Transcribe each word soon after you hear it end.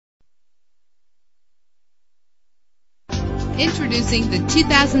Introducing the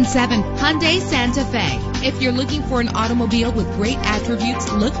 2007 Hyundai Santa Fe. If you're looking for an automobile with great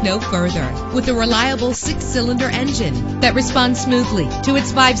attributes, look no further. With a reliable 6-cylinder engine that responds smoothly to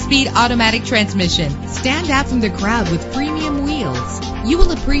its 5-speed automatic transmission. Stand out from the crowd with premium wheels. You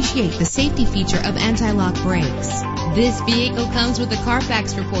will appreciate the safety feature of anti-lock brakes. This vehicle comes with a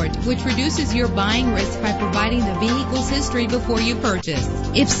Carfax report, which reduces your buying risk by providing the vehicle's history before you purchase.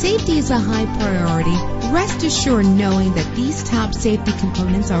 If safety is a high priority, rest assured knowing that these top safety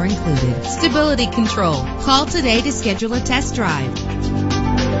components are included. Stability control. Call today to schedule a test drive.